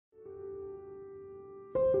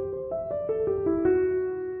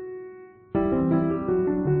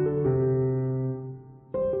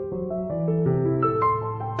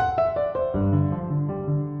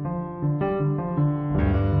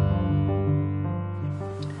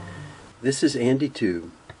This is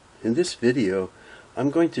AndyTube. In this video,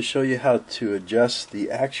 I'm going to show you how to adjust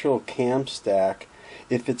the actual Camstack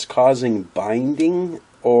if it's causing binding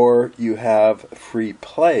or you have free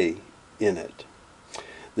play in it.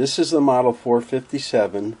 This is the model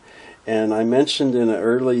 457, and I mentioned in an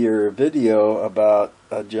earlier video about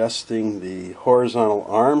adjusting the horizontal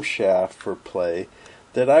arm shaft for play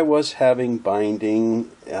that I was having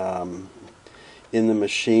binding in the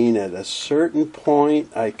machine. At a certain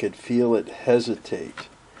point I could feel it hesitate,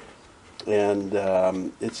 and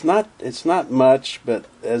it's not much, but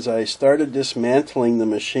as I started dismantling the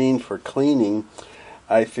machine for cleaning,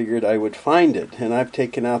 I figured I would find it, and I've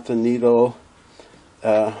taken out the needle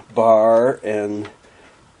bar, and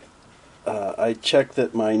I checked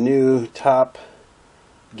that my new top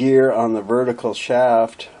gear on the vertical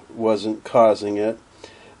shaft wasn't causing it.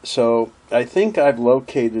 So I think I've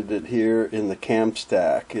located it here in the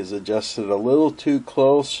Camstack. Is adjusted a little too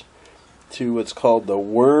close to what's called the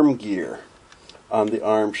worm gear on the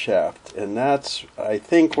arm shaft, and that's, I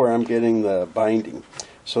think, where I'm getting the binding.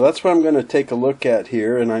 So that's what I'm going to take a look at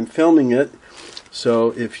here, and I'm filming it. So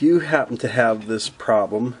if you happen to have this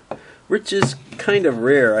problem, which is kind of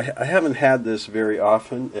rare, I haven't had this very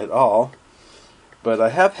often at all, but I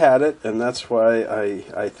have had it, and that's why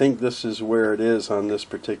I think this is where it is on this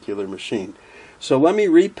particular machine. So let me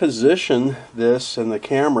reposition this in the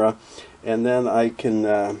camera, and then I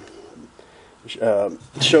can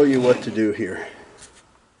show you what to do here.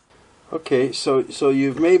 Okay, so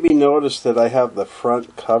you've maybe noticed that I have the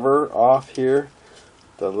front cover off here,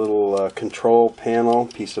 the little control panel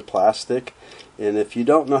piece of plastic. And if you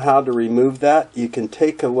don't know how to remove that, you can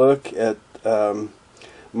take a look at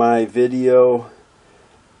my video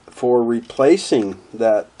for replacing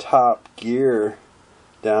that top gear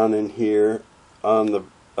down in here on the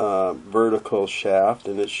vertical shaft,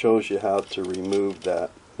 and it shows you how to remove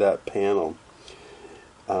that panel.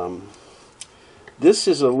 This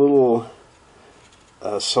is a little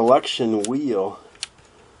selection wheel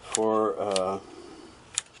for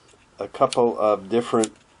a couple of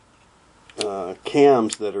different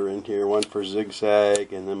cams that are in here, one for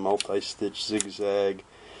zigzag and then multi-stitch zigzag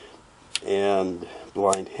and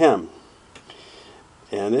blind hem,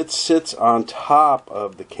 and it sits on top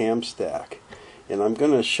of the Camstack. And I'm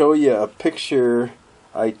going to show you a picture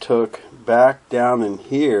I took back down in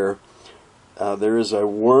here. There is a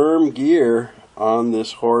worm gear on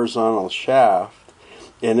this horizontal shaft,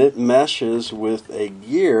 and it meshes with a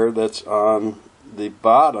gear that's on the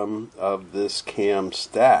bottom of this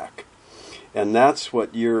Camstack, and that's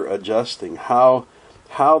what you're adjusting, how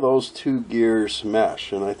those two gears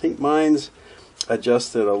mesh. And I think mine's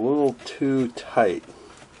adjusted a little too tight.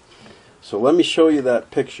 So let me show you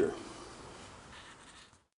that picture.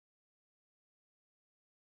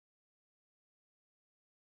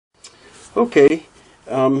 Okay,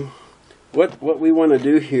 what we want to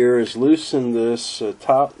do here is loosen this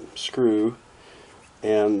top screw,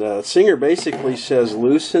 and Singer basically says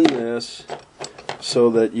loosen this so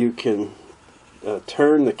that you can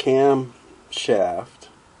turn the cam shaft,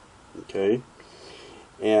 okay,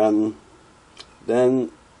 and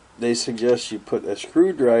then they suggest you put a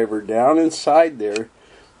screwdriver down inside there,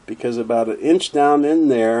 because about an inch down in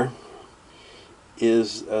there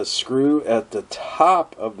is a screw at the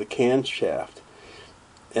top of the camshaft,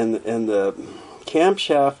 and the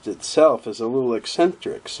camshaft itself is a little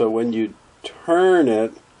eccentric, so when you turn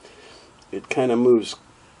it, it kind of moves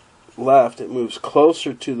left. It moves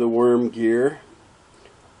closer to the worm gear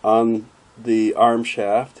on the arm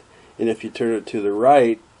shaft, and if you turn it to the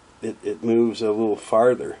right, it moves a little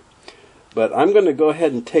farther. But I'm going to go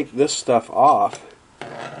ahead and take this stuff off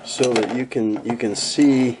so that you can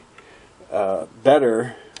see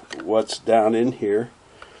better what's down in here.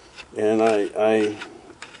 And I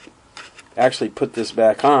actually put this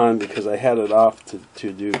back on because I had it off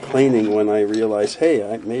to do cleaning when I realized,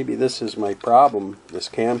 hey, maybe this is my problem, this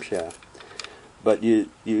camshaft. But you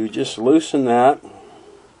just loosen that,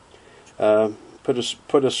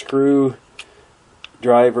 put a screw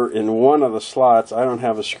driver in one of the slots. I don't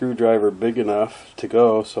have a screwdriver big enough to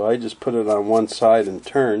go, so I just put it on one side and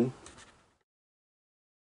turn.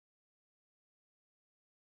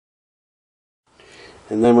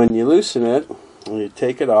 And then when you loosen it, you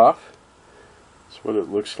take it off. That's what it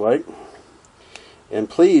looks like. And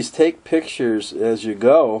please take pictures as you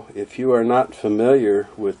go if you are not familiar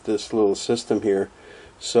with this little system here,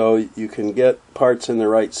 so you can get parts in the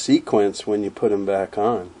right sequence when you put them back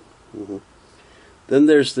on. Then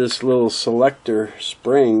there's this little selector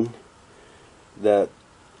spring that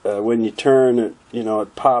when you turn it,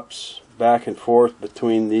 it pops back and forth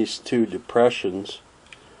between these two depressions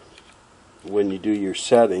when you do your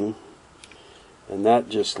setting. and that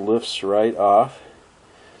just lifts right off,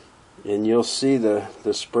 and you'll see the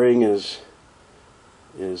spring is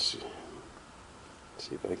see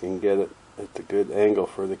if I can get it at the good angle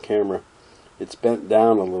for the camera. It's bent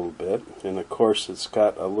down a little bit, and of course it's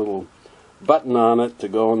got a little button on it to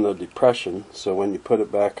go in the depression, so when you put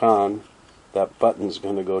it back on, that button's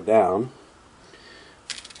going to go down.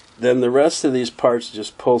 Then the rest of these parts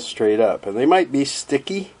just pull straight up, and they might be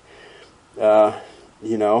sticky,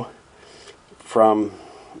 you know, from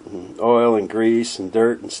oil and grease and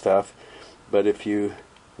dirt and stuff, but if you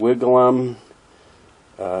wiggle them,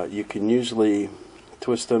 you can usually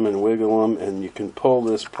twist them and wiggle them, and you can pull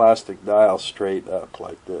this plastic dial straight up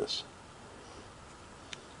like this.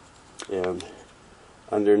 And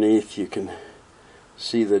underneath you can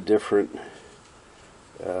see the different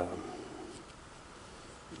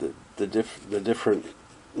the different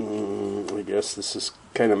I guess this is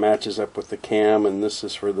kind of matches up with the cam, and this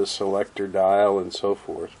is for the selector dial and so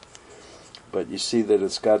forth. But you see that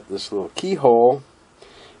it's got this little keyhole,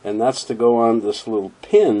 and that's to go on this little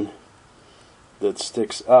pin that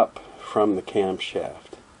sticks up from the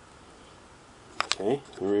camshaft. Okay,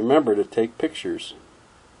 and remember to take pictures.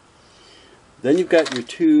 Then you've got your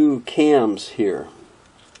two cams here,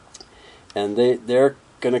 and they're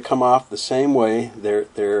going to come off the same way.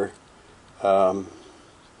 They're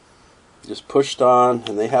just pushed on,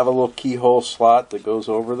 and they have a little keyhole slot that goes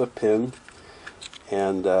over the pin,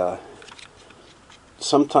 and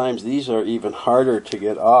sometimes these are even harder to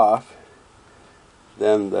get off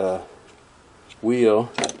than the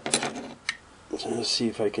wheel. So let's see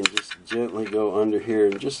if I can just gently go under here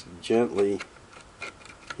and just gently,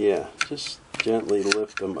 yeah, just gently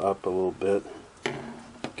lift them up a little bit,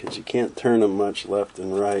 because you can't turn them much left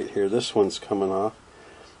and right. Here, this one's coming off.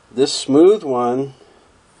 This smooth one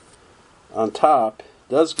on top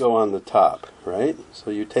does go on the top, right? So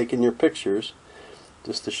you're taking your pictures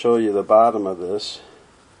just to show you the bottom of this,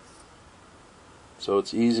 so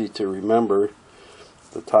it's easy to remember.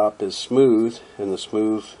 The top is smooth, and the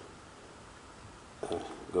smooth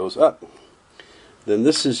goes up. Then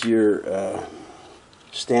this is your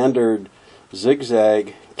standard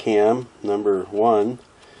zigzag cam, number 1.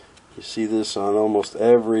 You see this on almost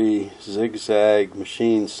every zigzag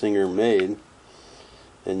machine Singer made,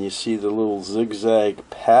 and you see the little zigzag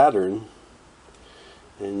pattern,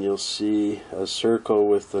 and you'll see a circle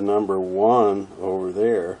with the number 1 over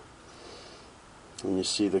there, and you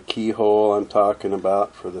see the keyhole I'm talking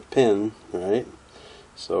about for the pin, right?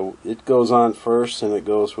 So it goes on first, and it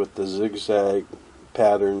goes with the zigzag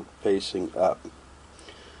pattern facing up.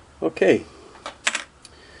 Okay.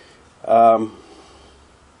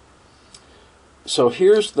 So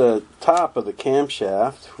here's the top of the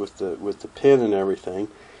camshaft with the pin and everything,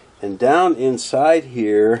 and down inside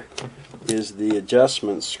here is the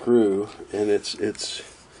adjustment screw, and it's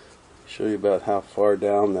show you about how far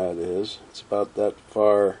down that is. It's about that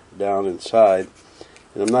far down inside,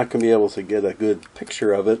 and I'm not going to be able to get a good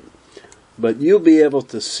picture of it, but you'll be able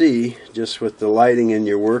to see, just with the lighting in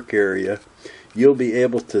your work area, you'll be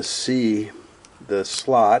able to see the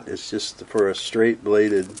slot. It's just for a straight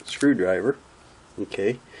bladed screwdriver,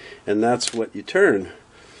 okay, and that's what you turn.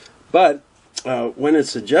 But when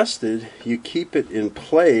it's adjusted, you keep it in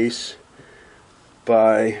place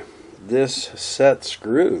by this set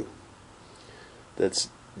screw that's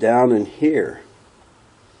down in here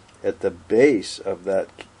at the base of that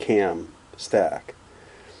cam stack.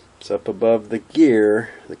 It's up above the gear.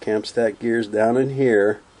 The Camstack gear is down in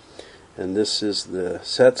here, and this is the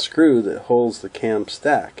set screw that holds the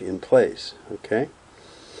Camstack in place. Okay,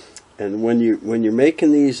 and when you're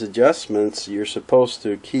making these adjustments, you're supposed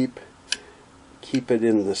to keep it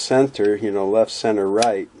in the center, you know, left, center,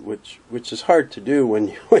 right, which is hard to do when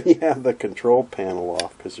you have the control panel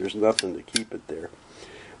off, because there's nothing to keep it there.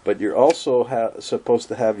 But you're also supposed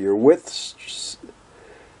to have your width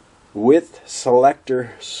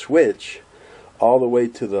selector switch all the way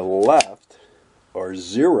to the left, or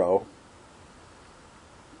 0,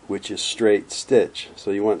 which is straight stitch.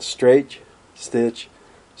 So you want straight stitch,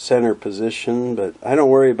 center position, but I don't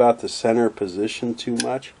worry about the center position too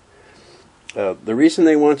much. The reason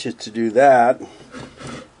they want you to do that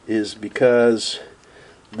is because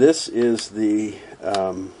this is the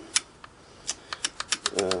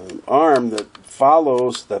arm that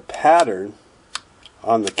follows the pattern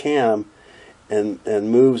on the cam and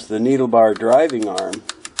moves the needle bar driving arm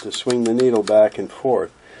to swing the needle back and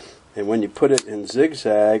forth. And when you put it in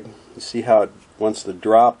zigzag, you see how it wants to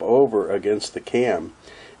drop over against the cam.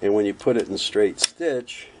 And when you put it in straight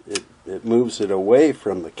stitch, it moves it away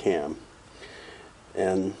from the cam.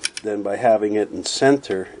 And then by having it in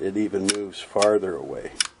center, it even moves farther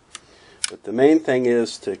away. But the main thing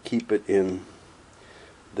is to keep it in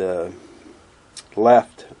the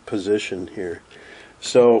left position here.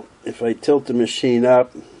 So if I tilt the machine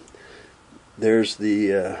up, there's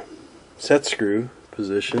the set screw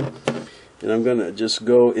position, and I'm going to just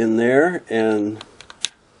go in there and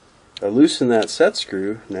loosen that set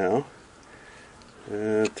screw now.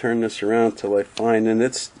 Turn this around till I find, and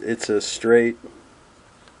it's a straight.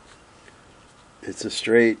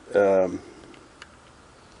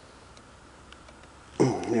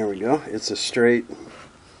 There we go. It's a straight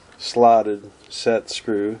slotted set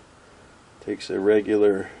screw. Takes a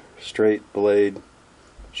regular straight blade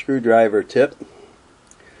screwdriver tip.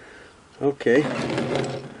 Okay,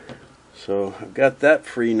 so I've got that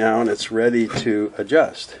free now and it's ready to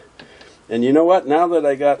adjust. And you know what, now that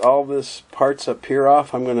I got all this parts up here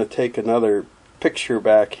off, I'm going to take another picture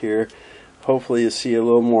back here. Hopefully you see a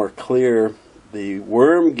little more clear the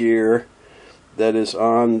worm gear that is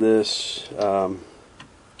on this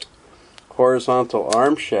horizontal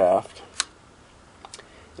arm shaft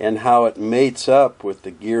and how it mates up with the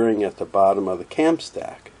gearing at the bottom of the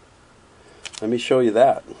camstack. Let me show you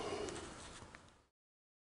that.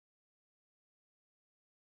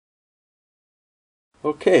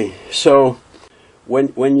 Okay, so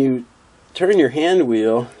when you turn your hand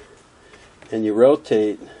wheel and you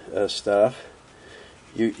rotate stuff,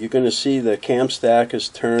 you're going to see the camstack is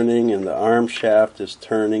turning and the arm shaft is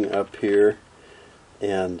turning up here,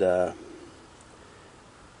 and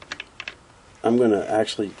I'm going to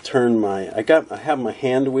actually turn my I have my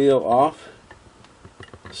hand wheel off,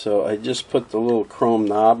 so I just put the little chrome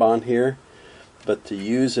knob on here, but to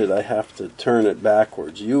use it I have to turn it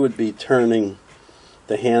backwards. You would be turning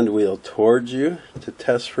the hand wheel towards you to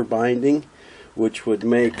test for binding, which would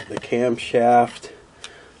make the camshaft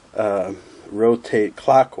rotate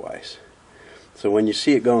clockwise. So when you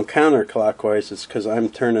see it going counterclockwise, it's because I'm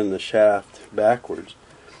turning the shaft backwards.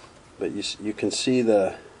 But you can see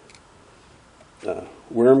the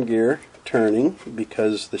worm gear turning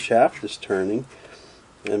because the shaft is turning,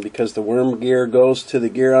 and because the worm gear goes to the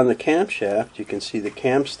gear on the camshaft, you can see the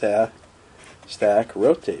camstack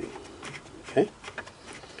rotating. Okay.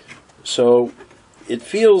 So it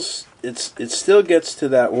feels, it still gets to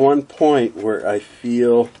that one point where I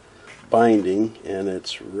feel binding, and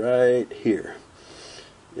it's right here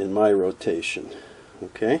in my rotation.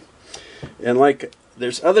 Okay, and like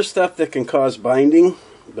there's other stuff that can cause binding,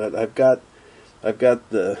 but I've got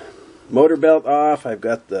the motor belt off, I've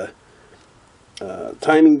got the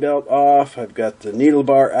timing belt off, I've got the needle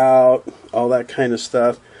bar out, all that kind of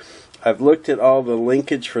stuff. I've looked at all the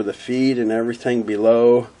linkage for the feed and everything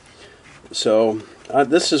below. So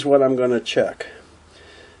this is what I'm going to check.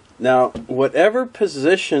 Now, whatever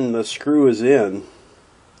position the screw is in,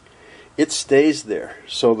 it stays there.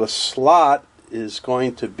 So the slot is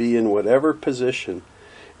going to be in whatever position,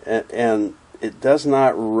 and it does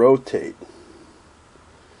not rotate.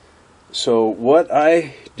 So what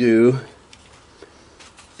I do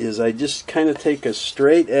is I just kind of take a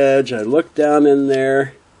straight edge, I look down in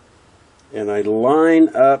there, and I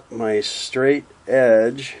line up my straight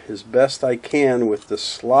edge as best I can with the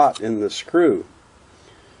slot in the screw.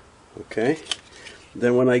 Okay,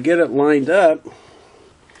 then when I get it lined up,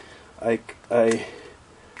 I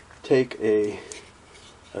take a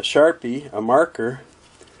Sharpie, a marker,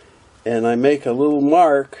 and I make a little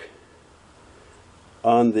mark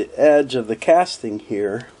on the edge of the casting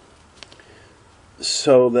here,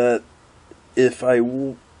 so that if I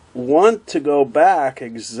want to go back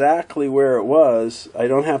exactly where it was, I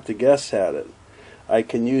don't have to guess at it. I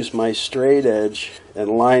can use my straight edge and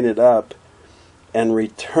line it up and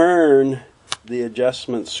return the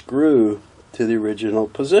adjustment screw to the original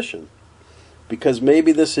position, because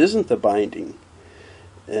maybe this isn't the binding,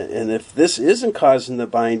 and if this isn't causing the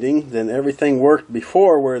binding, then everything worked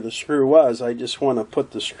before where the screw was. I just want to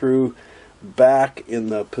put the screw back in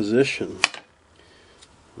the position.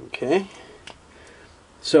 Okay,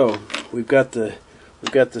 so we've got the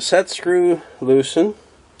set screw loosened.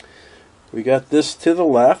 We got this to the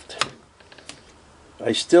left.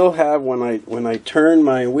 I still have, when I turn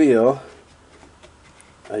my wheel,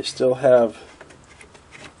 I still have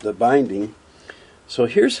the binding. So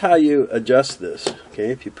here's how you adjust this. Okay,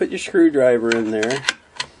 if you put your screwdriver in there,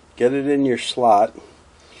 get it in your slot.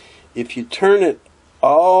 If you turn it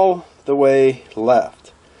all the way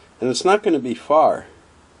left, and it's not going to be far.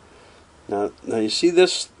 Now you see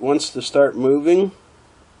this wants to start moving.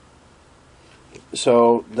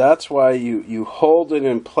 So that's why you hold it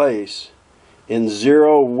in place in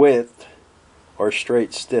zero width or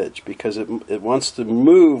straight stitch, because it wants to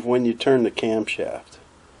move when you turn the camshaft.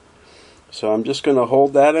 So I'm just going to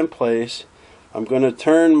hold that in place. I'm going to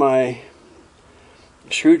turn my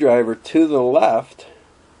screwdriver to the left,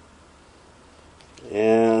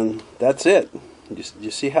 and that's it.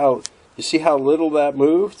 You see how little that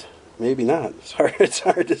moved? Maybe not. It's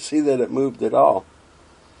hard to see that it moved at all,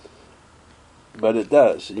 but it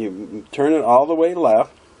does. You turn it all the way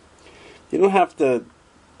left. You don't have to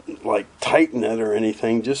like tighten it or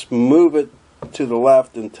anything. Just move it to the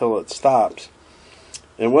left until it stops.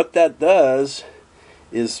 And what that does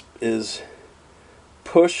is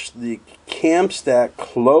push the camstack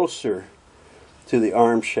closer to the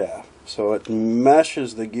arm shaft, so it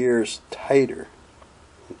meshes the gears tighter.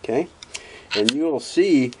 Okay, and you will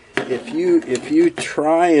see if you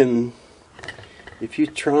try and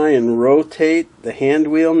rotate the hand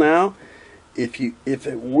wheel now, if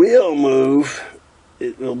it will move,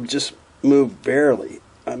 it will just move barely.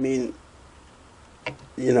 I mean,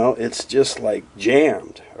 you know, it's just like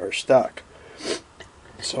jammed or stuck.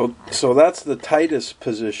 So that's the tightest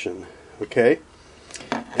position, okay?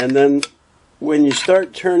 And then when you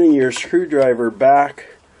start turning your screwdriver back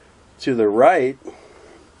to the right,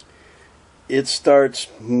 it starts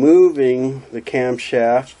moving the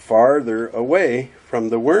camshaft farther away from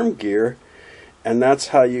the worm gear, and that's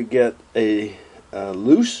how you get a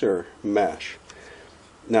looser mesh.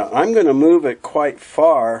 Now I'm going to move it quite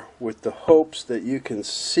far with the hopes that you can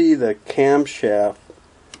see the camshaft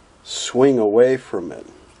swing away from it.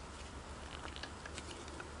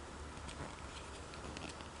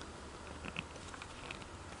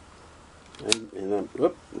 And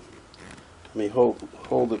let me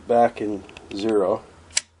hold it back in 0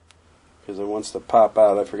 because it wants to pop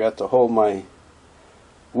out. I forgot to hold my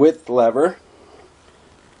width lever.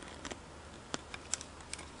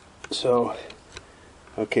 So,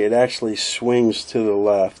 okay, it actually swings to the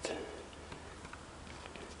left.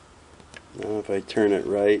 Now if I turn it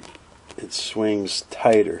right, it swings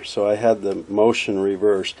tighter. So I had the motion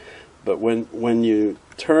reversed. But when you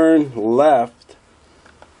turn left,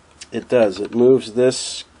 it does. It moves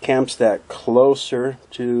this camstack closer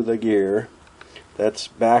to the gear. That's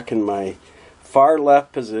back in my far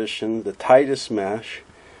left position, the tightest mesh.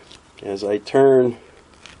 As I turn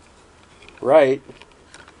right,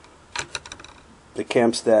 the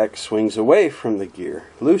camstack swings away from the gear,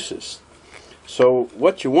 loosest. So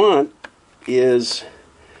what you want is,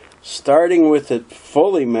 starting with it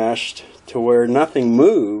fully meshed to where nothing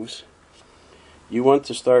moves, you want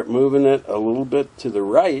to start moving it a little bit to the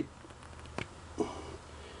right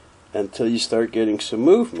until you start getting some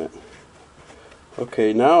movement.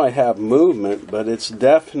 Okay, now I have movement, but it's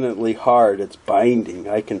definitely hard. It's binding.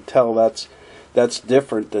 I can tell that's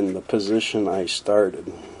different than the position I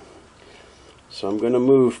started. So I'm going to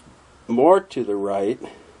move more to the right,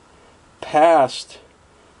 past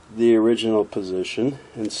the original position,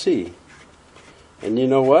 and see. And you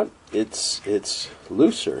know what? It's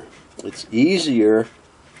looser. It's easier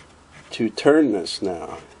to turn this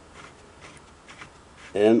now.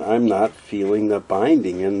 And I'm not feeling the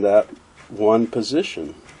binding in that one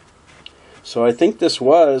position. So I think this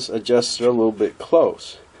was adjusted a little bit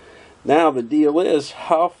close. Now the deal is,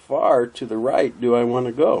 how far to the right do I want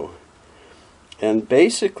to go? And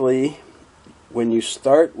basically, when you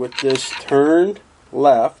start with this turned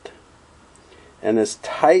left, and as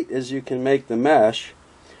tight as you can make the mesh,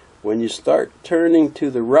 when you start turning to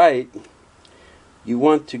the right, you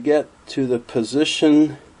want to get to the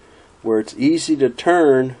position where it's easy to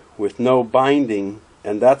turn with no binding,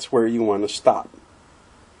 and that's where you want to stop.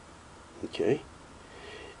 Okay?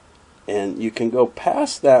 And you can go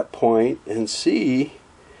past that point and see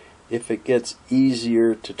if it gets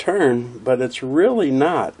easier to turn, but it's really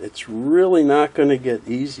not. It's really not going to get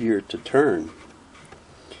easier to turn.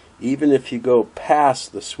 Even if you go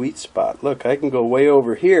past the sweet spot. Look, I can go way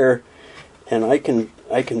over here and I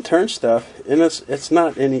can turn stuff, and it's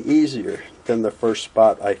not any easier than the first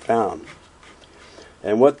spot I found.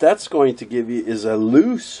 And what that's going to give you is a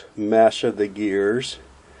loose mesh of the gears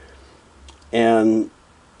and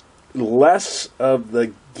less of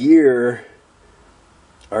the gear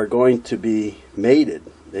are going to be mated,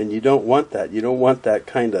 and you don't want that. You don't want that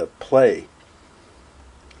kind of play.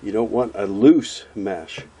 You don't want a loose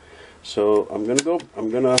mesh. So I'm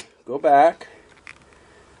gonna go back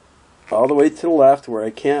all the way to the left where I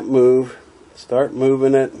can't move. Start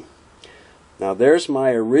moving it. Now there's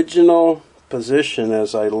my original position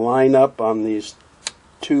as I line up on these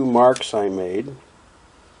two marks I made.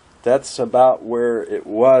 That's about where it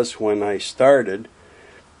was when I started.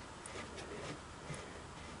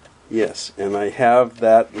 Yes, and I have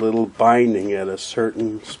that little binding at a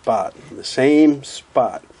certain spot, the same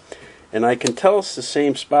spot. And I can tell it's the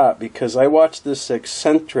same spot because I watched this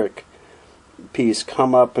eccentric piece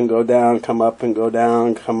come up and go down, come up and go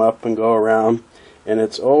down, come up and go around. and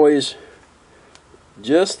it's always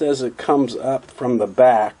just as it comes up from the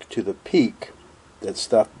back to the peak that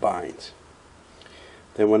stuff binds.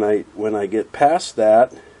 Then when I get past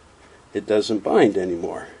that, it doesn't bind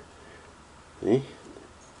anymore. See?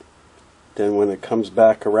 Then when it comes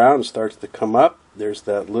back around and starts to come up, there's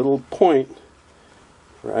that little point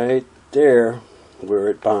right there where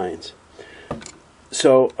it binds.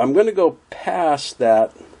 So I'm going to go past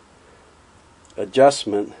that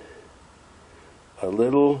adjustment a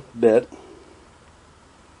little bit,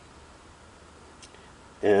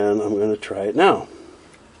 and I'm going to try it now.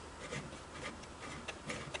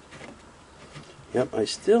 Yep, I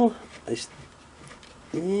still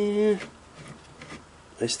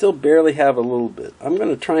barely have a little bit. I'm going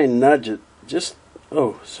to try and nudge it just,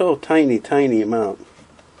 so tiny amount.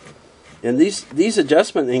 And these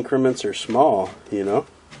adjustment increments are small, you know.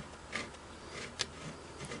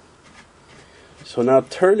 So now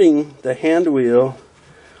turning the hand wheel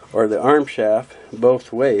or the arm shaft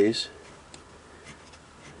both ways,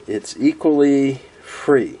 it's equally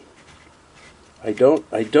free. I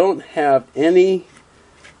don't have any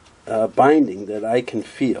binding that I can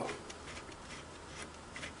feel.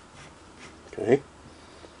 Okay,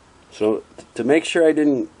 so to make sure I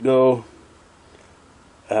didn't go,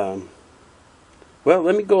 well,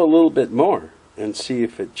 let me go a little bit more and see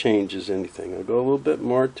if it changes anything. I'll go a little bit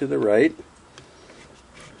more to the right.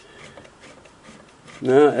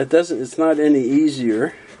 No, it doesn't. It's not any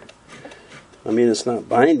easier. I mean, it's not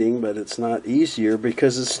binding, but it's not easier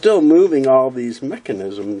because it's still moving all these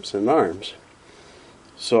mechanisms and arms.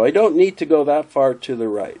 So I don't need to go that far to the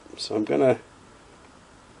right. So I'm going to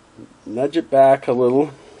nudge it back a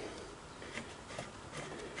little.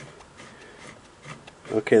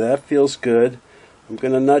 Okay, that feels good. I'm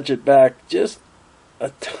going to nudge it back just a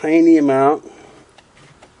tiny amount.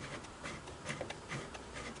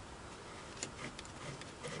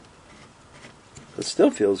 It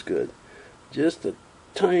still feels good. Just a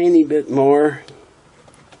tiny bit more.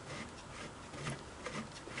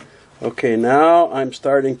 Okay, now I'm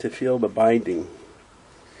starting to feel the binding.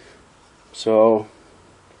 So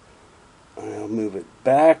I'll move it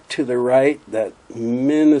back to the right, that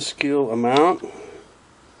minuscule amount.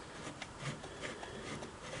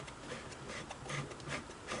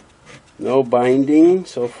 No binding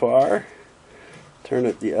so far. Turn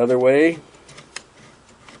it the other way.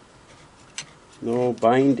 No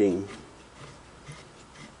binding.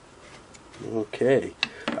 Okay,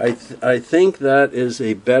 I think that is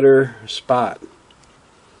a better spot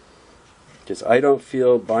because I don't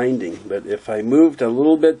feel binding, but if I moved a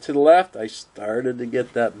little bit to the left, I started to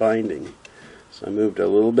get that binding. So I moved a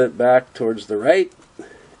little bit back towards the right,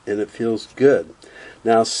 and it feels good.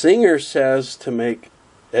 Now Singer says to make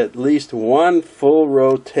at least one full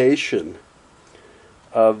rotation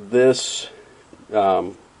of this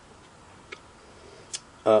of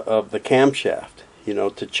the camshaft, you know,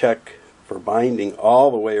 to check for binding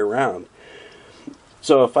all the way around.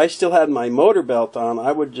 So if I still had my motor belt on,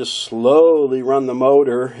 I would just slowly run the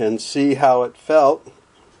motor and see how it felt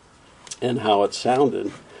and how it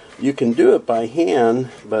sounded. You can do it by hand,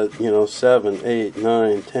 but you know, 7, 8,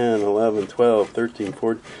 9, 10, 11, 12, 13,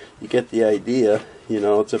 14, you get the idea. You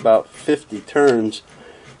know, it's about 50 turns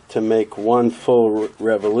to make one full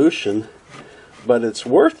revolution, but it's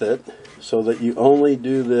worth it so that you only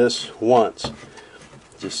do this once.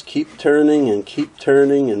 Just keep turning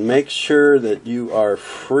and make sure that you are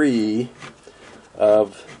free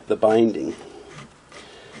of the binding.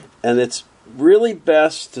 And it's really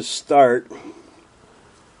best to start,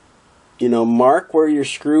 you know, mark where your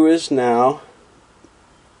screw is now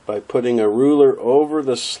by putting a ruler over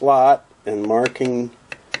the slot and marking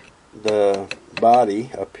the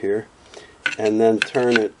body up here, and then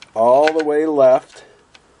turn it all the way left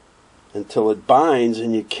until it binds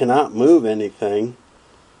and you cannot move anything,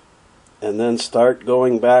 and then start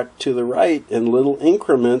going back to the right in little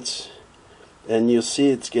increments, and you'll see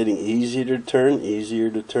it's getting easier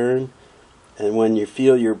to turn, and when you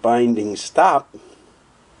feel your binding stop,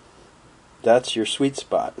 that's your sweet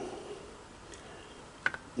spot.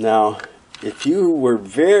 Now if you were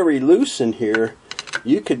very loose in here,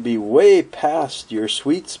 you could be way past your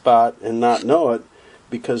sweet spot and not know it,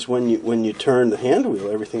 because when you turn the hand wheel,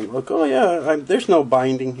 everything look, oh yeah, there's no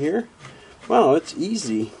binding here. Well, it's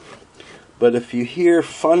easy. But if you hear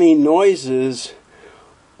funny noises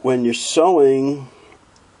when you're sewing,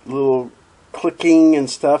 little clicking and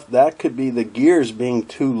stuff, that could be the gears being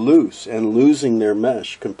too loose and losing their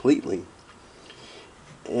mesh completely.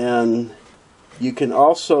 And you can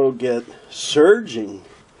also get surging.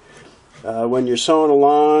 When you're sewing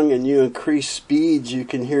along and you increase speeds, you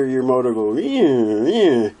can hear your motor go,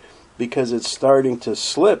 because it's starting to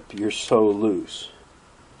slip, you're so loose.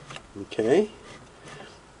 Okay?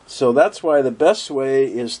 So that's why the best way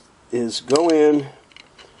is go in,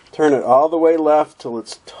 turn it all the way left till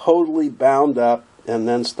it's totally bound up, and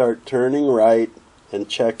then start turning right and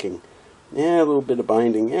checking. Yeah, a little bit of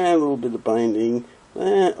binding. Yeah, a little bit of binding.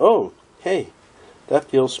 Oh, hey, that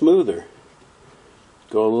feels smoother.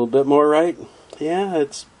 Go a little bit more right. Yeah,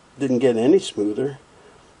 it didn't get any smoother.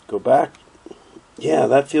 Go back. Yeah,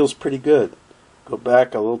 that feels pretty good. Go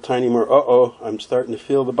back a little tiny more. Uh-oh, I'm starting to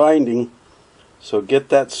feel the binding. So get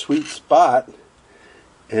that sweet spot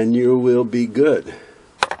and you will be good.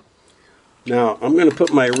 Now, I'm going to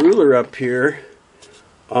put my ruler up here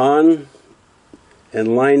on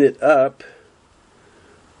and line it up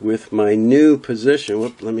with my new position.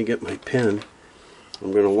 Whoop, let me get my pen.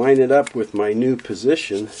 I'm going to line it up with my new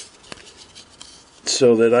position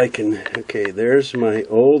so that I can, okay, there's my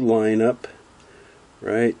old lineup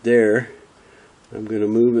right there. I'm going to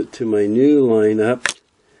move it to my new lineup,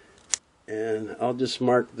 and I'll just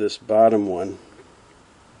mark this bottom one.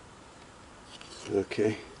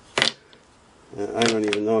 Okay. I don't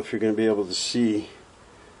even know if you're going to be able to see.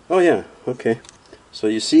 Oh yeah, okay. So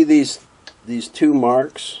you see these two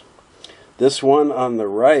marks? This one on the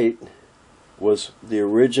right was the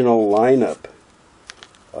original lineup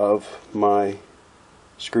of my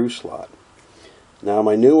screw slot. Now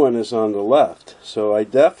my new one is on the left, so I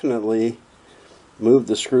definitely moved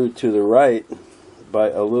the screw to the right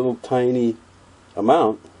by a little tiny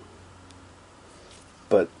amount.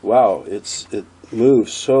 But wow, it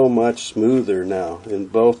moves so much smoother now in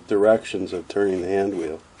both directions of turning the hand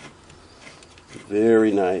wheel.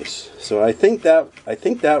 Very nice. So I think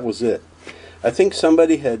that was it. I think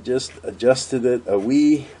somebody had just adjusted it a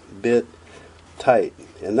wee bit tight,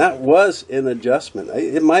 and that was an adjustment.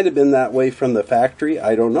 It might have been that way from the factory.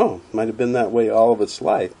 I don't know. It might have been that way all of its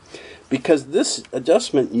life, because this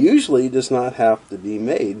adjustment usually does not have to be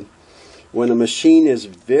made. When a machine is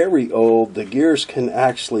very old, the gears can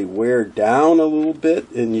actually wear down a little bit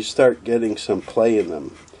and you start getting some play in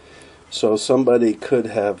them. So somebody could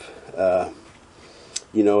have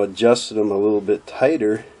adjusted them a little bit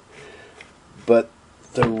tighter, but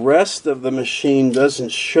the rest of the machine doesn't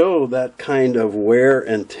show that kind of wear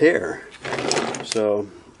and tear. So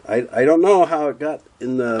I don't know how it got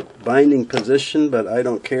in the binding position, but I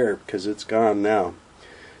don't care because it's gone now.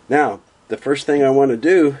 Now, the first thing I want to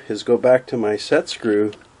do is go back to my set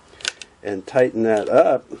screw and tighten that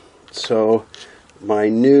up so my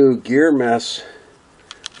new gear mess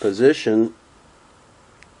position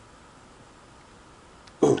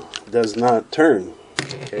does not turn.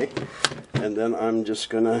 Okay, and then I'm just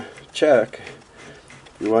gonna check.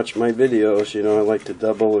 If you watch my videos, you know I like to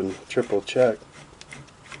double and triple check.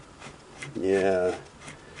 Yeah,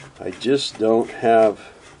 I just don't have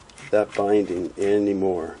that binding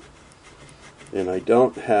anymore. And I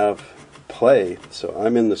don't have play, so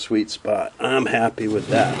I'm in the sweet spot. I'm happy with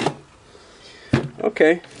that.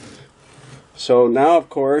 Okay, so now of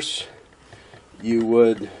course you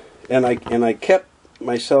would, and I kept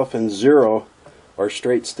myself in 0 or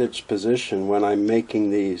straight stitch position when I'm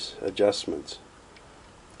making these adjustments.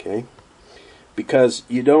 Okay, because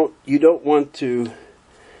you don't want to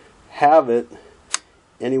have it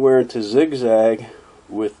anywhere into zigzag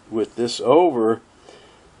with this over,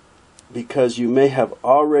 because you may have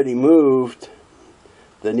already moved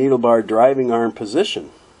the needle bar driving arm position.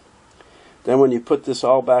 Then when you put this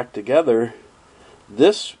all back together,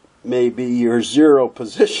 this may be your 0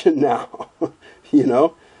 position now. You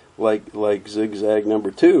know, like zigzag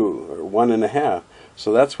number 2 or 1.5.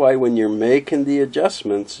 So that's why when you're making the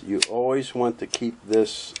adjustments, you always want to keep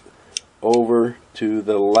this over to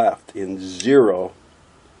the left in 0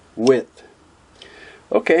 width.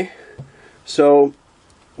 Okay, so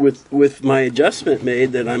with my adjustment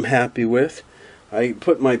made that I'm happy with, I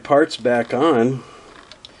put my parts back on,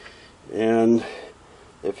 and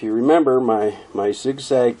if you remember, my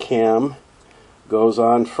zigzag cam goes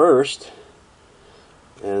on first,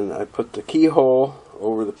 and I put the keyhole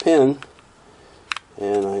over the pin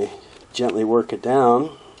and I gently work it down.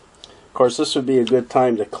 Of course, this would be a good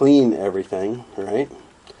time to clean everything, right?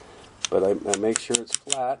 But I make sure it's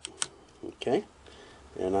flat, okay?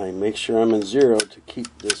 And I make sure I'm in 0 to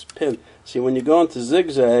keep this pin. See, when you go into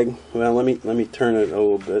zigzag, well, let me turn it a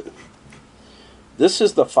little bit. This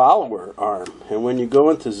is the follower arm, and when you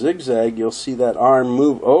go into zigzag, you'll see that arm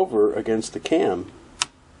move over against the cam.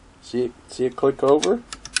 See it click over?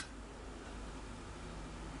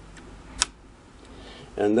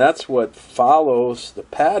 And that's what follows the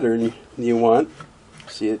pattern you want.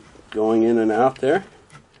 See it going in and out there?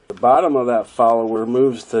 The bottom of that follower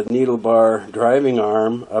moves the needle bar driving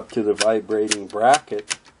arm up to the vibrating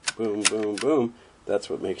bracket. Boom, boom, boom. That's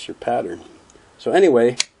what makes your pattern. So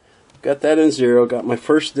anyway, got that in 0, got my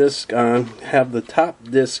first disc on, have the top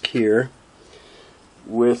disc here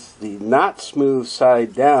with the not smooth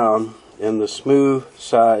side down and the smooth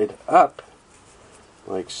side up,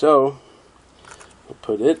 like so. I'll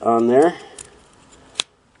put it on there.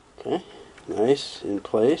 Okay, nice, in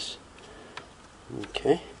place.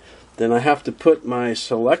 Okay, then I have to put my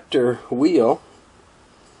selector wheel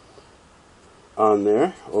on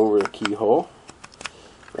there over the keyhole,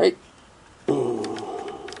 right?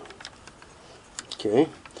 Okay,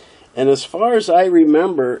 and as far as I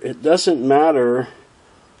remember, it doesn't matter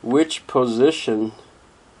which position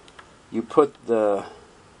you put the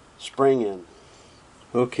spring in.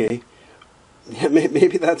 Okay,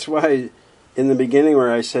 maybe that's why in the beginning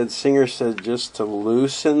where I said, Singer said just to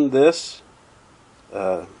loosen this,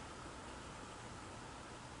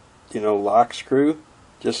 lock screw,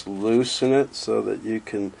 just loosen it so that you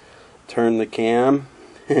can turn the cam.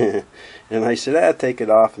 And I said, take it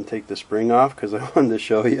off and take the spring off because I wanted to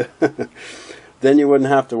show you. Then you wouldn't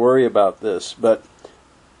have to worry about this. But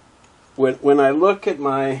when I look at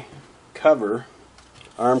my cover,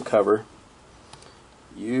 arm cover,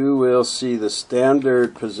 you will see the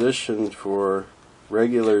standard position for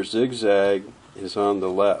regular zigzag is on the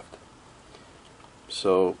left.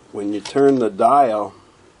 So when you turn the dial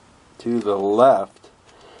to the left,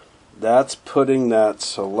 that's putting that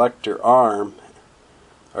selector arm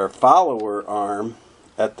or follower arm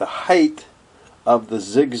at the height of the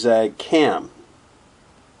zigzag cam.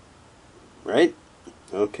 Right?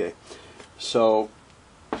 Okay. So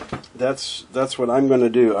that's what I'm going to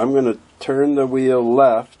do. I'm going to turn the wheel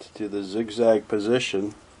left to the zigzag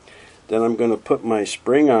position. Then I'm going to put my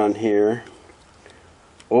spring on here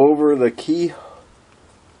over the key,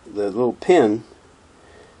 the little pin,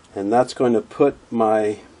 and that's going to put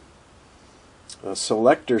my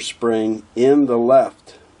selector spring in the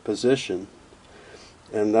left position,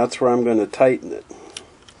 and that's where I'm going to tighten it.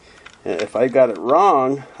 And if I got it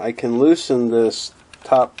wrong, I can loosen this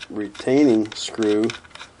top retaining screw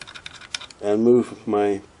and move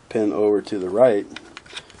my pin over to the right,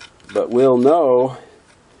 but we'll know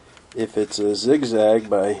if it's a zigzag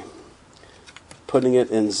by putting it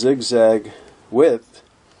in zigzag width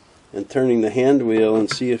and turning the hand wheel and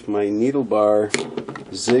see if my needle bar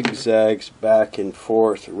zigzags back and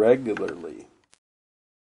forth regularly.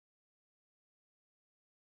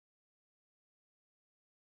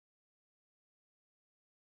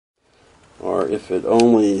 Or if it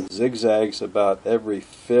only zigzags about every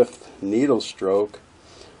 5th needle stroke.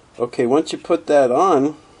 Okay, once you put that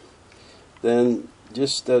on, then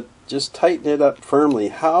just tighten it up firmly.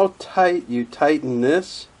 How tight you tighten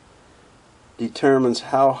this determines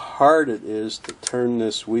how hard it is to turn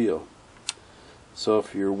this wheel. So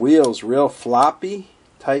if your wheel's real floppy,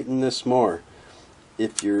 tighten this more.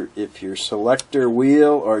 If your selector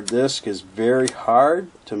wheel or disc is very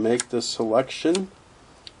hard to make the selection,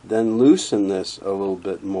 then loosen this a little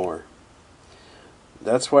bit more.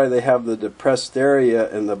 That's why they have the depressed area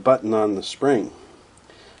and the button on the spring.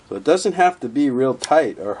 So it doesn't have to be real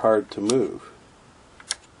tight or hard to move.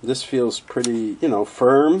 This feels pretty,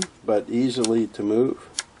 firm, but easily to move.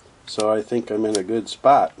 So I think I'm in a good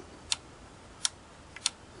spot.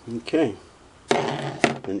 Okay.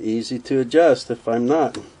 And easy to adjust if I'm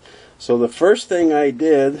not. So the first thing I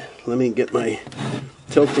did, let me get my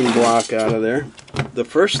tilting block out of there. The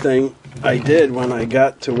first thing I did when I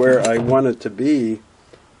got to where I wanted to be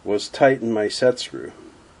was tighten my set screw.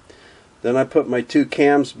 Then I put my 2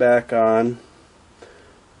 cams back on,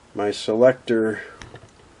 my selector,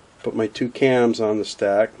 put my 2 cams on the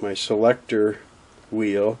stack, my selector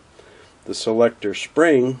wheel, the selector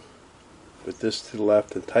spring, put this to the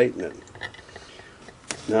left and tighten it.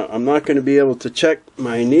 Now I'm not going to be able to check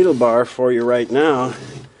my needle bar for you right now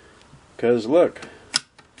because look,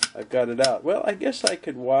 I've got it out. Well, I guess I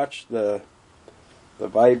could watch the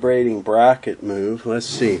vibrating bracket move. Let's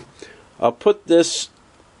see. I'll put this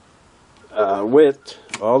width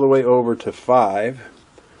all the way over to 5.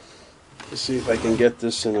 Let's see if I can get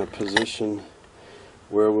this in a position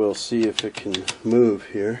where we'll see if it can move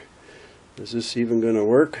here. Is this even going to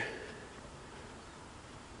work?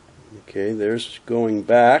 Okay, there's going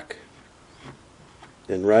back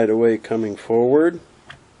and right away coming forward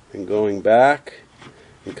and going back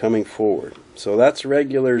and coming forward. So that's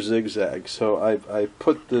regular zigzag. So I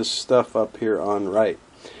put this stuff up here on right.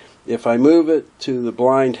 If I move it to the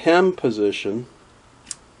blind hem position,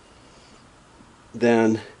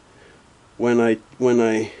 then when I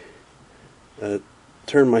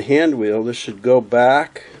turn my hand wheel, this should go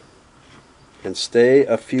back and stay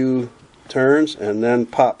a few turns and then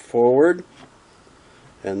pop forward,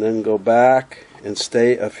 and then go back and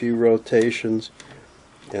stay a few rotations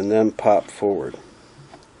and then pop forward.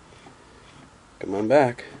 Come on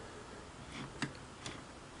back.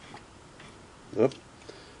 Oop.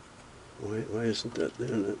 Why isn't that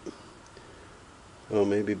doing it? Oh,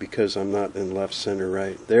 maybe because I'm not in left, center,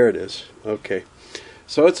 right. There it is. Okay.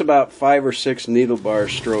 So it's about 5 or 6 needle bar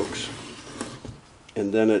strokes,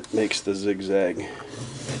 and then it makes the zigzag,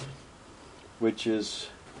 which is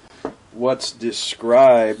what's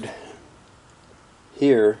described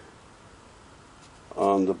here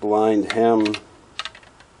on the blind hem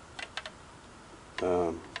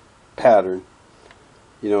pattern.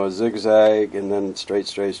 You know, a zigzag and then straight,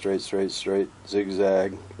 straight, straight, straight, straight,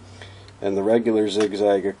 zigzag. And the regular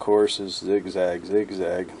zigzag, of course, is zigzag,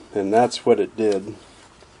 zigzag. And that's what it did.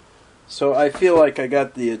 So I feel like I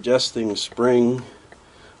got the adjusting spring,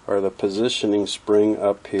 or the positioning spring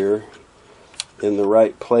up here in the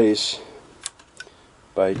right place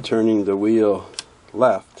by turning the wheel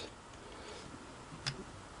left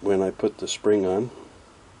when I put the spring on.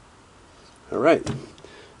 Alright,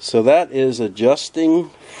 so that is adjusting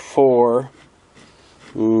for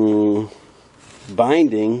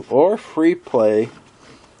binding or free play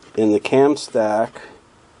in the Camstack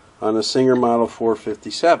on a Singer Model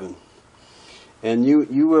 457. And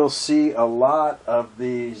you will see a lot of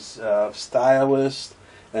these stylist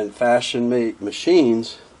and fashion made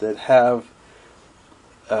machines that have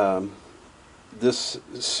this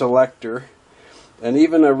selector, and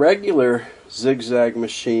even a regular zigzag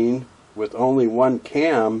machine with only one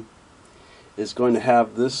cam is going to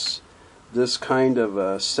have this kind of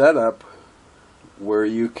a setup where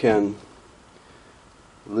you can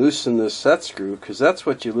loosen this set screw, because that's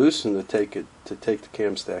what you loosen to take the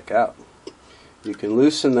Camstack out. You can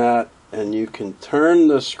loosen that, and you can turn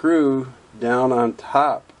the screw down on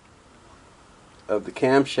top of the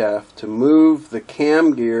camshaft to move the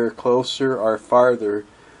cam gear closer or farther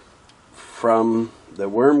from the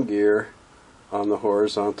worm gear on the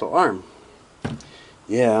horizontal arm.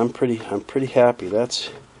 Yeah, I'm pretty happy. That's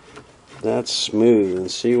smooth. And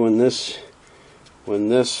see, when this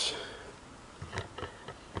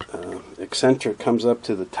eccentric comes up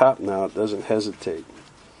to the top now, it doesn't hesitate.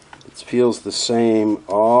 It feels the same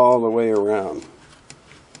all the way around.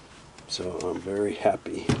 So I'm very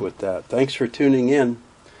happy with that. Thanks for tuning in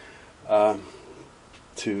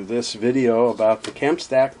to this video about the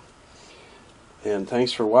Camstack. And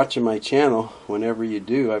thanks for watching my channel. Whenever you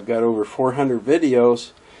do, I've got over 400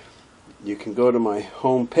 videos. You can go to my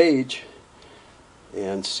home page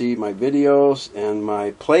and see my videos, and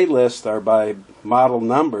my playlists are by model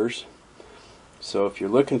numbers. So if you're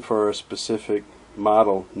looking for a specific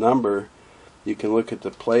model number, you can look at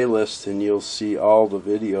the playlist and you'll see all the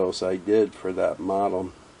videos I did for that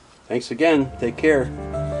model. Thanks again. Take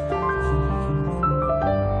care.